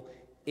unreprovable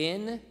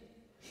in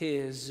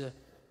his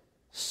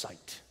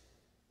sight.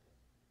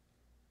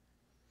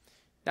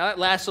 Now that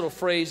last little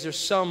phrase, there's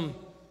some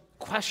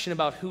question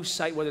about whose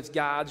sight, whether it's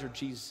God's or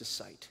Jesus'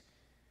 sight.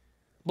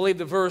 I believe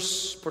the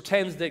verse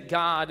pretends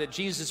that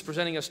Jesus is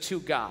presenting us to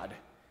God.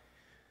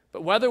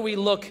 But whether we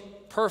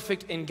look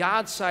perfect in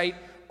God's sight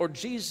or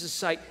Jesus'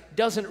 sight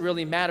doesn't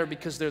really matter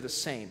because they're the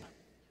same.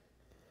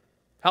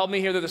 Help me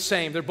here, they're the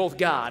same. They're both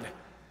God.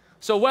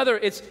 So whether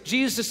it's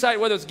Jesus' sight,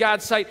 whether it's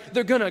God's sight,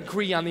 they're going to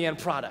agree on the end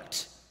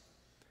product.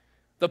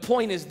 The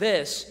point is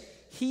this: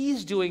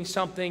 he's doing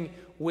something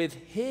with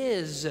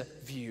his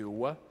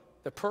view.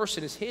 The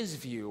person is his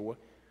view,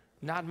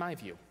 not my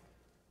view.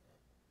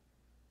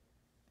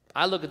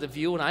 I look at the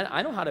view and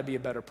I know how to be a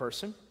better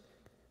person.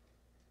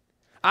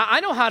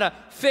 I know how to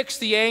fix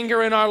the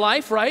anger in our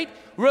life, right?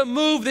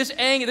 Remove this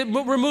anger,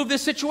 remove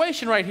this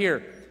situation right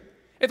here.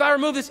 If I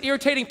remove this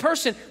irritating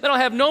person, then I'll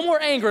have no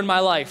more anger in my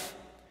life.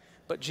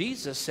 But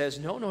Jesus says,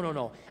 no, no, no,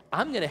 no.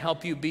 I'm going to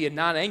help you be a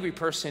non-angry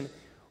person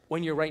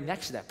when you're right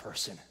next to that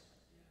person.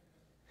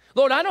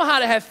 Lord, I know how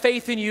to have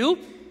faith in you.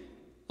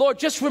 Lord,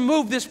 just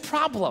remove this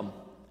problem.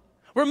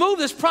 Remove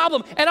this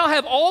problem, and I'll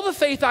have all the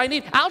faith I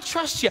need. I'll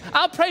trust you.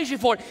 I'll praise you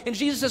for it. And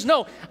Jesus says,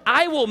 no,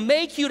 I will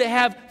make you to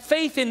have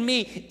faith in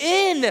me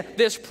in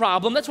this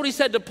problem. That's what he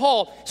said to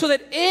Paul. So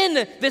that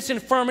in this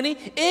infirmity,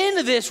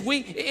 in this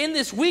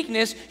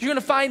weakness, you're going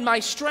to find my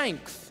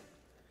strength.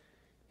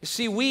 You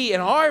see, we, in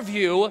our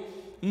view,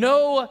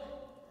 know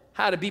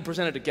how to be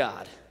presented to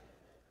God.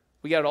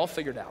 We got it all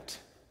figured out.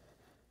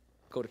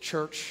 Go to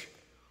church,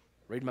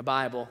 read my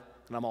Bible,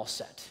 and I'm all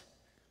set.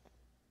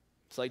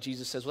 It's like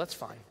Jesus says, well, that's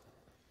fine.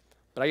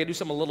 But I got to do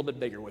something a little bit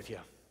bigger with you.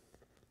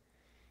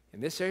 In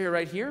this area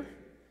right here,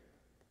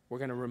 we're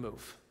going to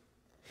remove.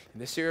 In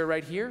this area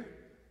right here,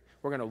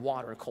 we're going to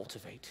water and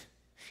cultivate.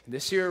 In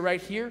this area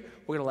right here,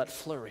 we're going to let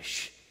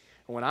flourish.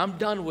 And when I'm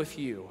done with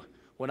you,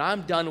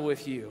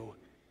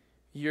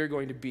 you're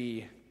going to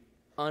be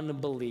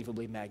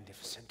unbelievably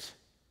magnificent.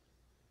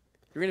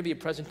 You're going to be a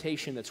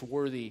presentation that's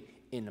worthy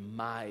in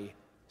my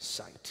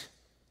sight.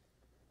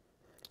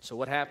 So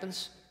what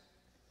happens?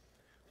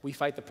 We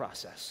fight the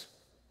process.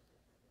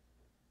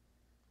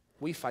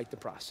 We fight the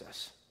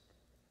process.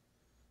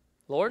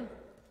 Lord,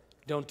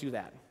 don't do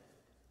that.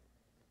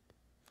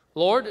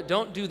 Lord,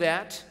 don't do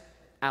that.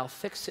 I'll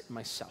fix it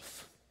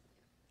myself.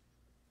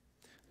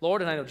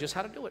 Lord, and I know just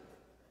how to do it.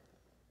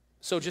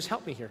 So just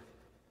help me here.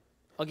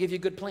 I'll give you a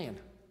good plan.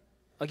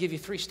 I'll give you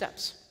 3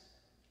 steps.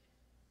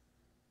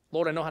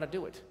 Lord, I know how to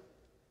do it.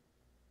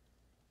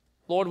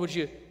 Lord, would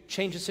you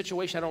change the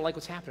situation? I don't like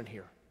what's happening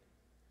here.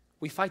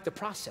 We fight the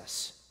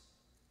process.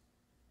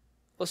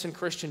 Listen,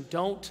 Christian,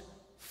 don't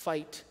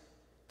fight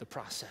the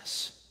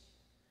process.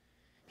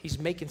 He's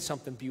making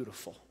something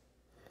beautiful.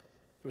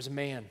 There was a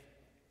man.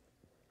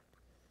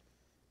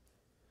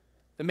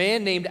 The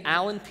man named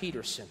Alan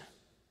Peterson.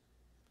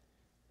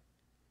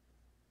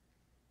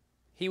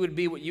 He would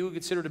be what you would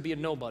consider to be a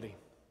nobody.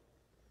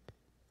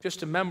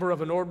 Just a member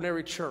of an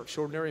ordinary church,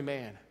 ordinary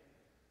man.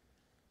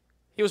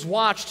 He was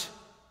watched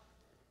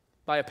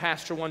by a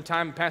pastor one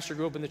time. A pastor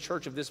grew up in the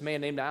church of this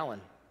man named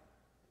Alan.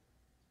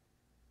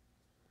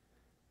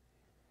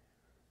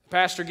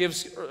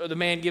 The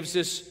man gives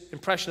this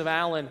impression of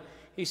Alan.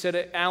 He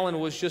said Alan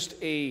was just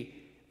a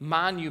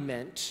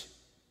monument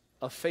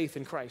of faith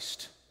in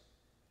Christ.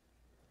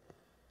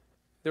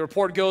 The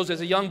report goes,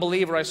 as a young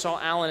believer, I saw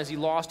Alan as he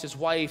lost his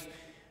wife,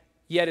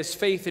 yet his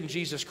faith in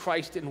Jesus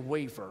Christ didn't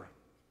waver.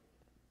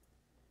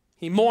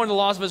 He mourned the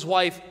loss of his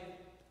wife,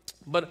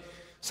 but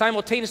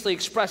simultaneously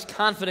expressed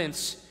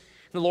confidence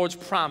in the Lord's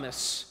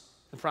promise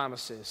and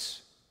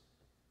promises.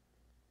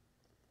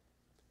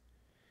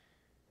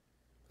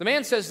 The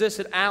man says this,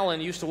 that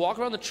Alan used to walk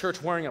around the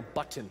church wearing a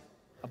button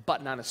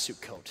on his suit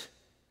coat.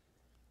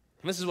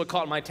 And this is what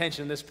caught my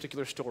attention in this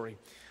particular story.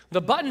 The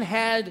button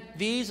had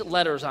these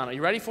letters on it.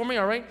 You ready for me?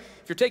 All right?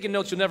 If you're taking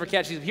notes, you'll never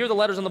catch these. Here are the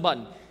letters on the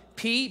button.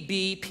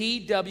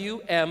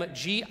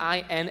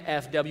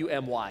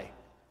 PBPWMGINFWMY.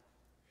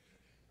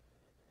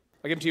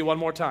 I'll give them to you one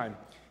more time.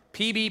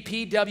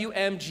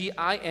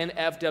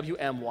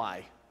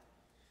 PBPWMGINFWMY.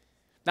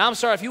 Now, I'm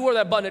sorry, if you wore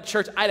that button at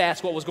church, I'd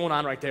ask what was going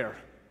on right there.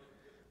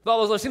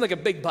 It seemed like a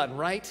big button,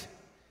 right?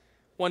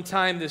 One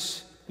time,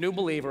 this new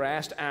believer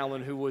asked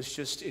Alan, who was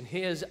just, in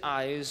his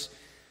eyes,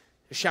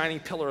 a shining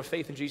pillar of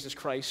faith in Jesus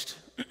Christ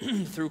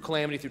through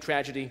calamity, through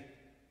tragedy.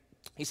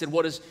 He said,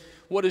 what does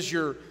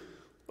your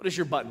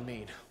button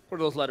mean? What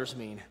do those letters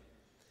mean?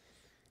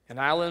 And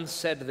Alan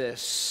said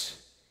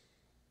this.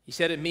 He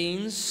said, it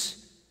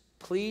means,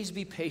 please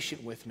be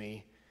patient with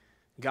me.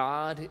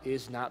 God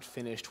is not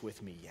finished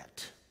with me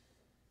yet.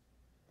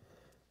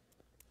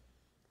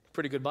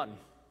 Pretty good button.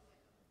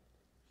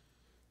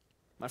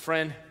 My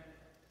friend,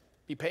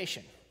 be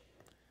patient.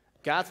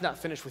 God's not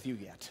finished with you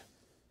yet.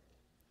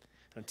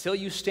 Until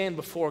you stand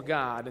before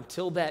God,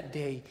 until that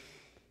day,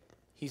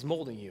 He's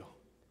molding you.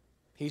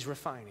 He's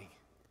refining.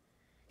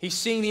 He's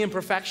seeing the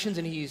imperfections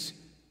and He's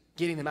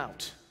getting them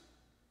out.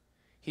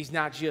 He's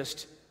not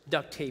just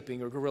duct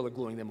taping or gorilla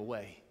gluing them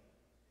away.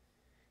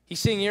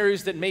 He's seeing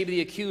areas that maybe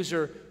the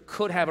accuser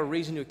could have a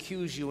reason to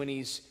accuse you, and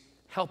He's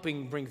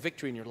helping bring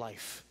victory in your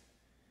life.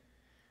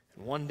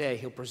 And one day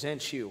He'll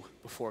present you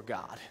before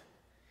God.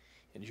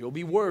 And you'll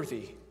be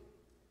worthy,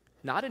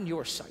 not in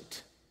your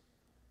sight,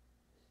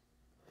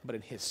 but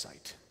in His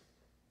sight.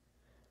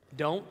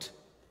 Don't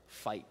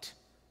fight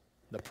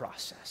the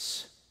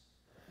process.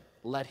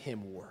 Let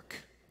Him work.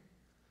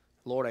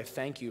 Lord, I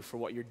thank you for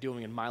what you're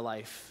doing in my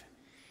life.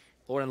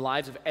 Lord, in the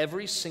lives of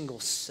every single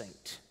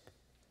saint.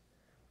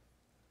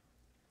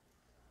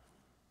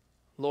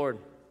 Lord,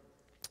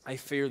 I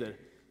fear that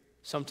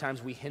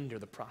sometimes we hinder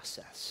the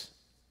process.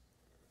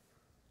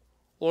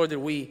 Lord, that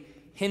we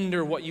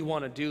hinder what you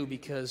want to do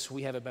because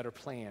we have a better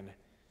plan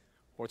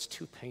or it's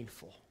too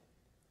painful.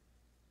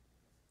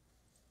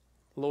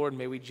 Lord,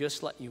 may we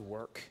just let you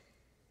work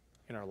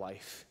in our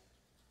life.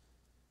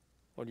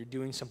 Lord, you're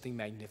doing something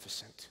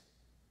magnificent,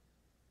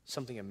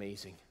 something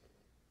amazing.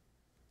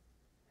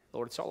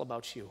 Lord, it's all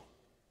about you.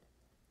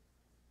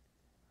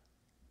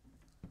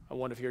 I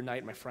wonder if your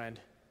night, my friend,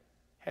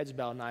 heads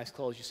bowed and eyes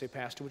closed, you say,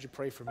 Pastor, would you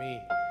pray for me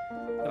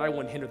that I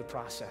wouldn't hinder the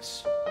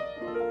process,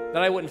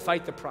 that I wouldn't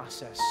fight the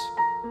process?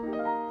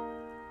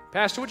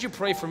 Pastor, would you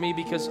pray for me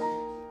because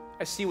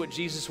I see what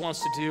Jesus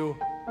wants to do,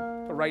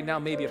 but right now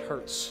maybe it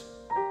hurts.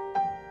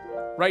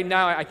 Right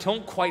now I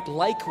don't quite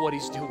like what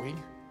he's doing,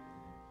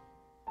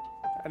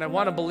 and I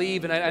want to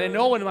believe, and I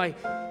know in my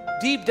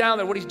deep down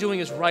that what he's doing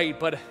is right,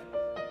 but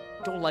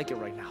I don't like it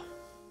right now.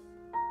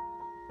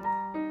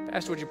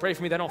 Pastor, would you pray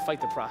for me that I don't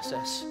fight the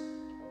process,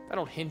 that I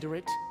don't hinder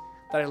it,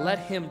 that I let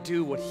him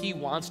do what he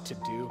wants to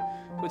do?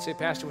 I would say,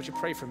 Pastor, would you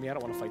pray for me? I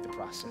don't want to fight the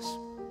process.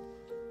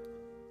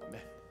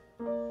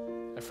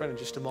 Amen. My friend, in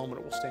just a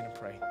moment, we'll stand and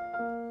pray.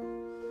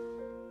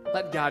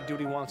 Let God do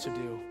what he wants to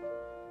do.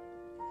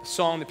 The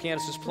song the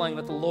pianist is playing,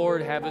 let the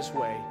Lord have his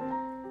way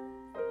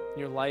in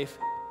your life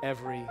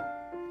every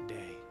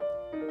day.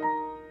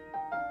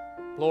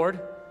 Lord,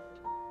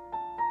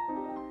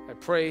 I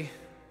pray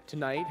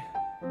tonight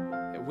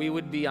that we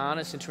would be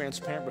honest and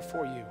transparent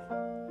before you.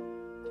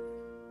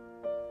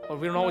 Lord,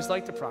 we don't always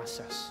like the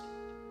process,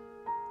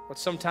 but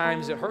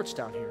sometimes it hurts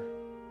down here.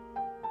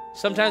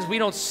 Sometimes we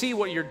don't see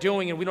what you're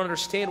doing and we don't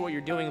understand what you're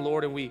doing,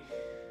 Lord, and we're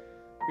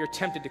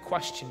tempted to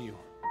question you.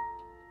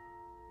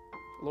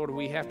 Lord,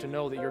 we have to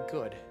know that you're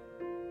good.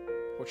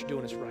 What you're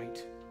doing is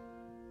right.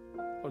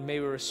 Lord, may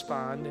we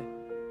respond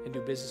and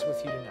do business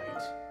with you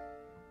tonight.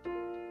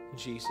 In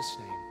Jesus'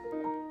 name.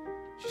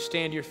 As you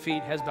stand to your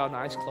feet, heads bowed and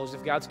eyes closed.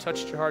 If God's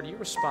touched your heart, you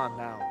respond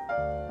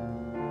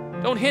now.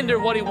 Don't hinder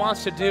what he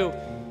wants to do.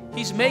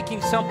 He's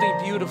making something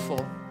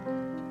beautiful.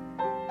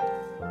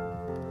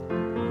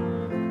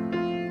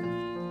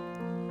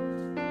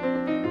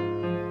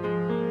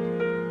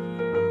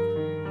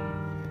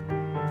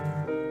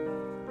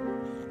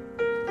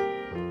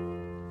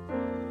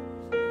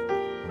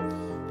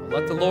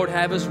 Let the Lord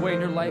have his way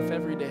in your life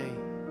every day.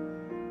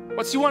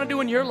 What's he want to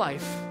do in your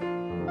life?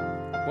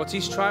 What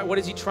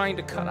is he trying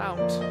to cut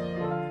out?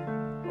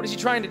 What is he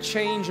trying to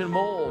change and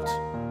mold?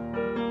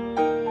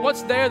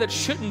 What's there that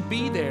shouldn't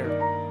be there?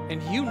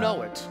 And you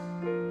know it,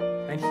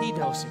 and he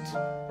knows it,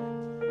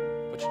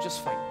 but you're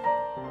just fighting.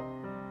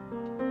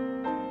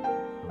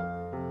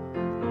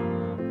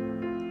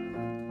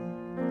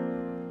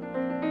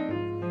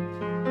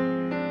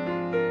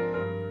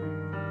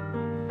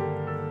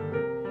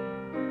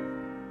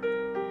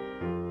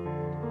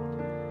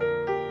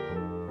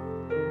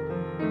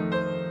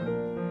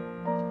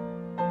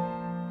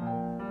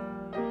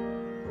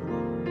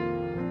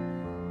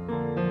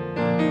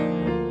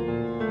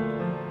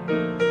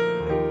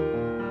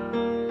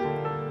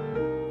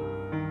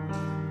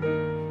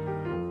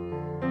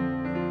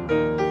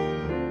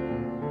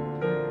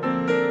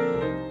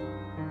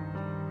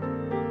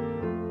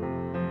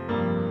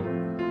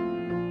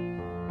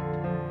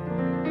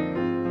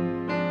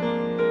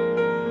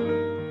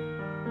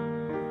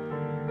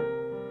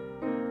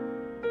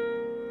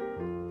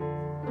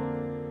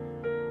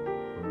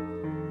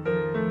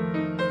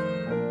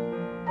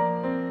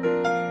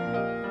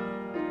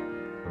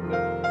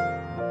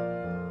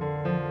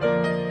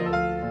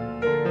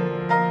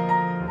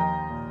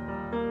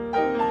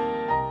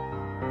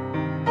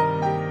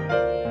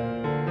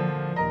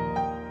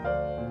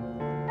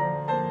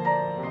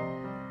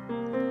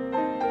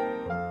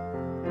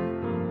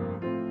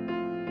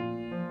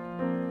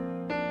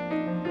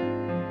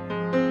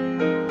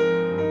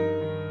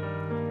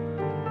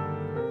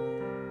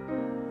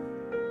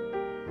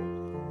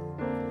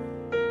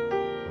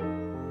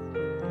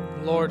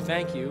 Lord,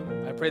 thank you.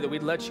 I pray that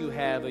we'd let you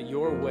have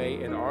your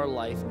way in our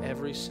life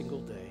every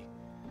single day.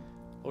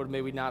 Lord,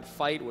 may we not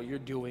fight what you're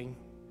doing.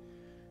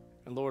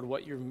 And Lord,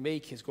 what you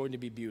make is going to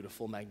be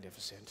beautiful,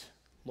 magnificent.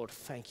 Lord,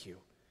 thank you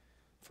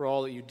for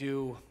all that you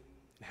do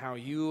and how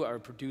you are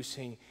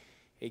producing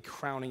a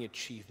crowning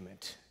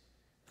achievement.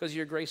 Because of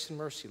your grace and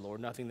mercy,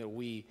 Lord, nothing that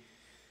we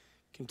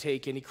can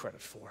take any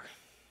credit for.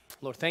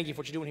 Lord, thank you for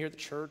what you're doing here at the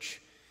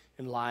church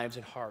in lives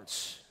and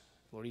hearts.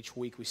 Lord, each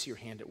week we see your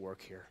hand at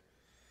work here.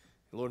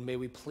 And Lord, may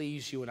we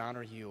please you and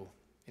honor you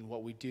in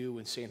what we do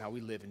and say and how we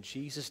live. In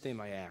Jesus'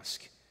 name I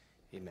ask,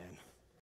 amen.